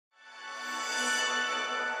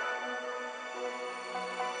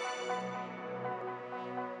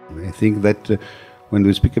I think that when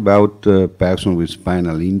we speak about person with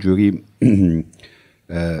spinal injury,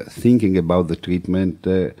 thinking about the treatment,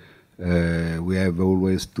 we have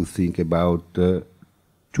always to think about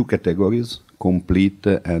two categories, complete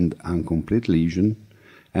and incomplete lesion.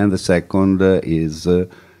 And the second is,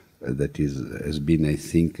 has been, I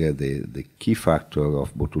think, the key factor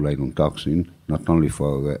of botulinum toxin, not only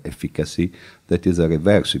for efficacy, that is a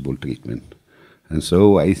reversible treatment. And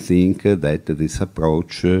so I think that this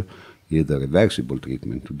approach is a reversible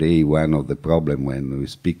treatment. Today, one of the problems when we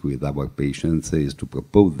speak with our patients is to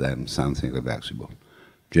propose them something reversible.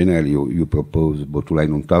 Generally, you propose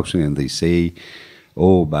botulinum toxin and they say,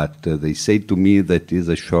 oh, but they say to me that is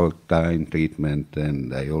a short-time treatment,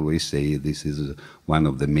 and I always say this is one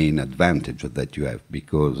of the main advantages that you have,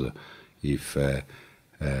 because if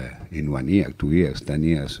in 1 year, 2 years, 10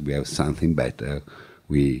 years, we have something better,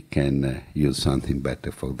 we can use something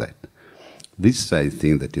better for that. This, I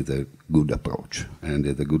think, that is a good approach, and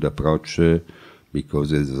it's a good approach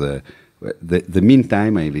because it's, the mean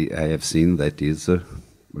time I have seen that is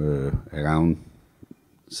around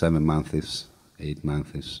 7 months, 8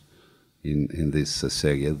 months in this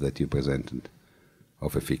series that you presented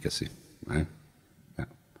of efficacy. Right? Yeah.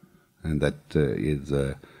 And that is,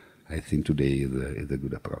 I think today is a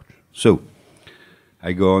good approach. So,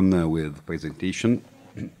 I go on with presentation.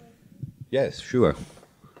 Yes, sure.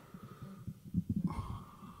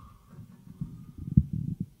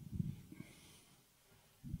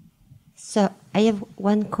 So, I have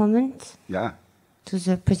one comment to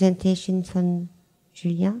the presentation from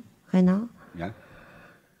Julien Renard. Yeah.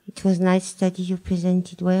 It was a nice study, you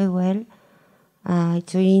presented very well.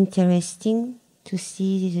 It's really interesting to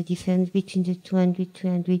see the difference between the 200,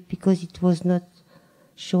 300, because it was not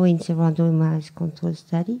shown in the randomized control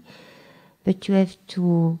study. But you have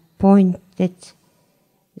to point that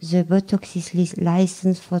the Botox is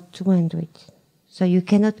licensed for 200. So you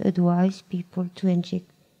cannot advise people to inject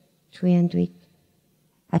 300,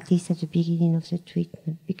 at least at the beginning of the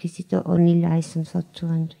treatment, because it's only licensed for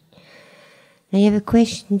 200. I have a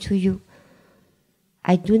question to you.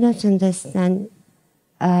 I do not understand.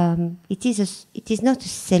 It is not a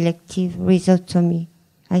selective rhizotomy.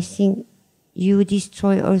 I think you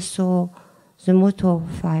destroy also the motor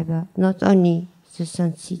fiber, not only the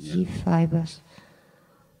sensitive fibers.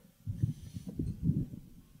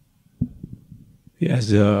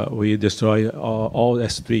 Yes, we destroy all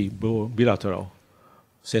S3, bilateral,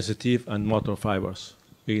 sensitive and motor fibers.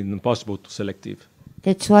 It's impossible to selective.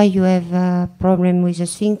 That's why you have a problem with the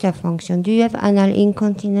sphincter function. Do you have anal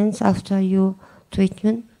incontinence after your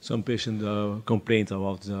treatment? Some patients complain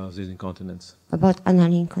about this incontinence. About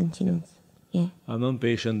anal incontinence, yeah. A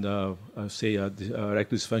non-patient say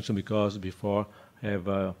erectile dysfunction because before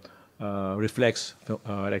have reflex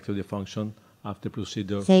erectile dysfunction after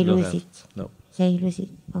procedure. They lose it. No. They lose it.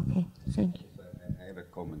 Okay, thank you. I have a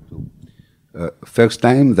comment too. First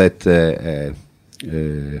time that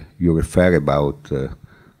you refer about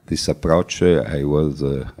this approach, I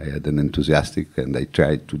had an enthusiastic and I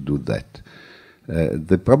tried to do that.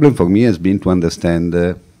 The problem for me has been to understand,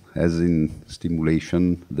 as in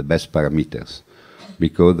stimulation, the best parameters,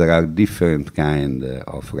 because there are different kind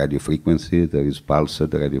of radiofrequency. There is pulsed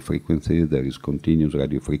radiofrequency, there is continuous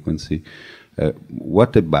radiofrequency.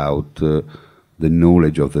 What about the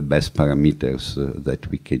knowledge of the best parameters that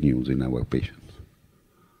we can use in our patients?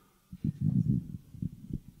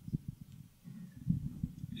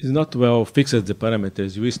 It's not well fixed, the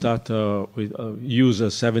parameters. We start with use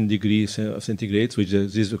 7 degrees centigrade, which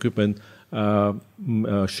this equipment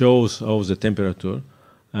shows all the temperature,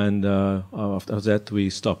 and after that we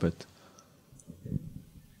stop it. Okay.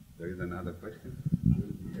 There is another question.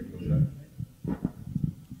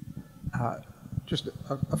 Just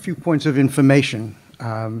a few points of information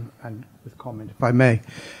and with comment, if I may.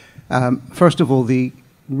 First of all, the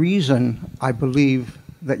reason I believe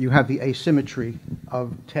that you have the asymmetry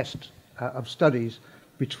of of studies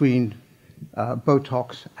between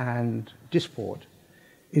Botox and Dysport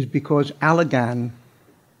is because Allergan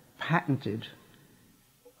patented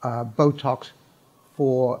Botox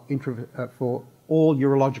for all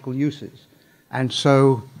urological uses. And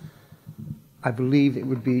so I believe it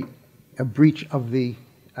would be a breach of the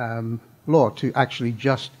law to actually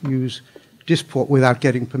just use Dysport without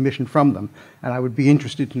getting permission from them. And I would be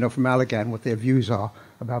interested to know from Allergan what their views are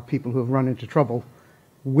about people who have run into trouble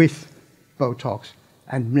with Botox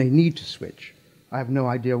and may need to switch. I have no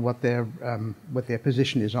idea what their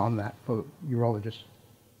position is on that for urologists.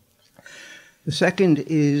 The second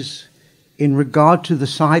is in regard to the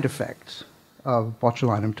side effects of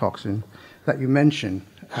botulinum toxin that you mentioned,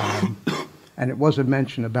 and it was a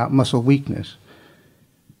mention about muscle weakness.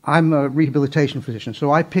 I'm a rehabilitation physician,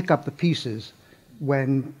 so I pick up the pieces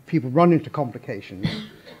when people run into complications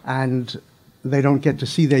and they don't get to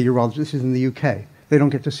see their urologist. This is in the UK. They don't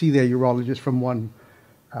get to see their urologist from one,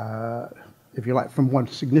 if you like, from one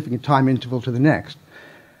significant time interval to the next.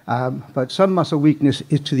 But some muscle weakness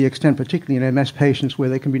is to the extent, particularly in MS patients, where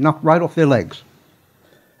they can be knocked right off their legs.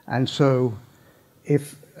 And so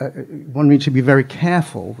if one needs to be very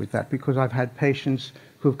careful with that, because I've had patients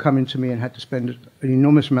who have come into me and had to spend an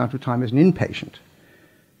enormous amount of time as an inpatient,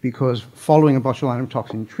 because following a botulinum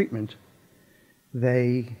toxin treatment,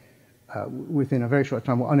 they, within a very short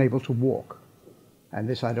time, were unable to walk. And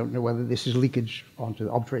this, I don't know whether this is leakage onto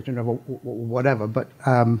the obturator nerve or whatever, but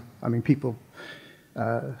I mean, people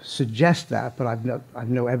suggest that, but I've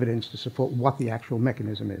no evidence to support what the actual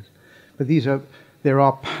mechanism is. But there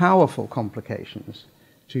are powerful complications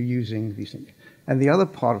to using these things. And the other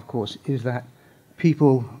part, of course, is that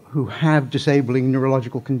people who have disabling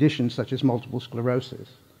neurological conditions, such as multiple sclerosis,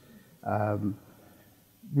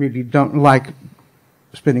 really don't like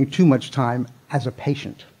spending too much time as a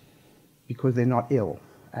patient because they're not ill.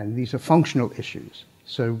 And these are functional issues.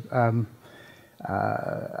 So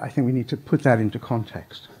I think we need to put that into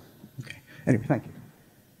context. Okay. Anyway, thank you.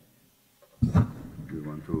 Do you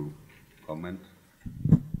want to comment?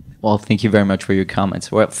 Well, thank you very much for your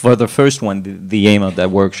comments. Well, for the first one, the aim of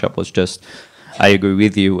that workshop was just, I agree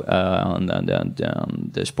with you on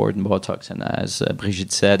the sport and Botox. And as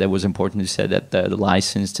Brigitte said, it was important to say that the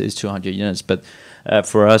license is 200 units. But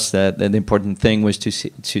for us, the important thing was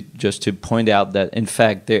to point out that, in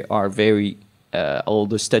fact, there are all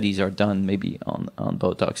the studies are done maybe on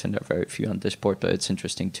Botox, and there are very few on this sport, but it's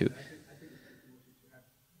interesting too.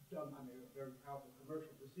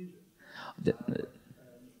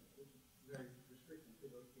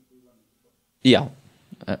 Yeah,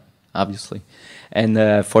 obviously, and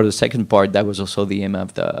for the second part, that was also the aim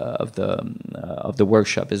of the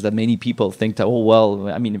workshop. Is that many people think that, oh well,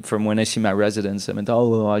 I mean, from when I see my residents, I mean, oh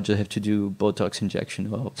well, I just have to do Botox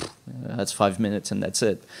injection. Well, that's 5 minutes and that's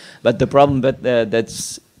it. But the problem,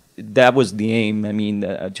 that was the aim. I mean,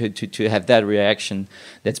 to have that reaction.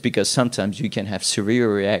 That's because sometimes you can have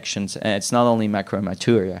severe reactions, and it's not only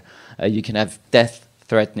macrohematuria. You can have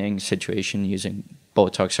death-threatening situation using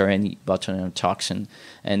Botox or any botulinum toxin,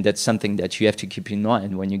 and that's something that you have to keep in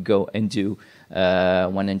mind when you go and do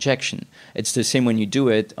one injection. It's the same when you do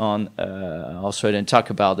it on, also I didn't talk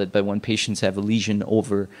about it, but when patients have a lesion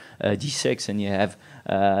over D6 and you have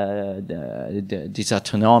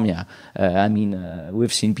dysautonomia, I mean,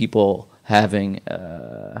 we've seen people having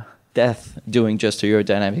death doing just a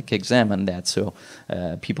urodynamic exam on that. So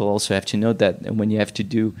people also have to know that when you have to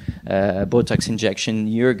do Botox injection,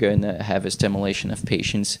 you're going to have a stimulation of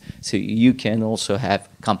patients. So you can also have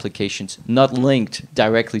complications not linked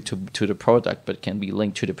directly to the product, but can be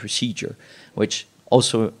linked to the procedure, which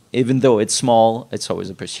also, even though it's small, it's always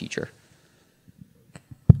a procedure.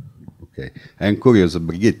 Okay. I'm curious,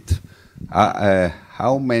 Brigitte,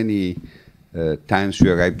 how many times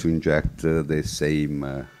you arrive to inject the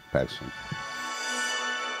same person?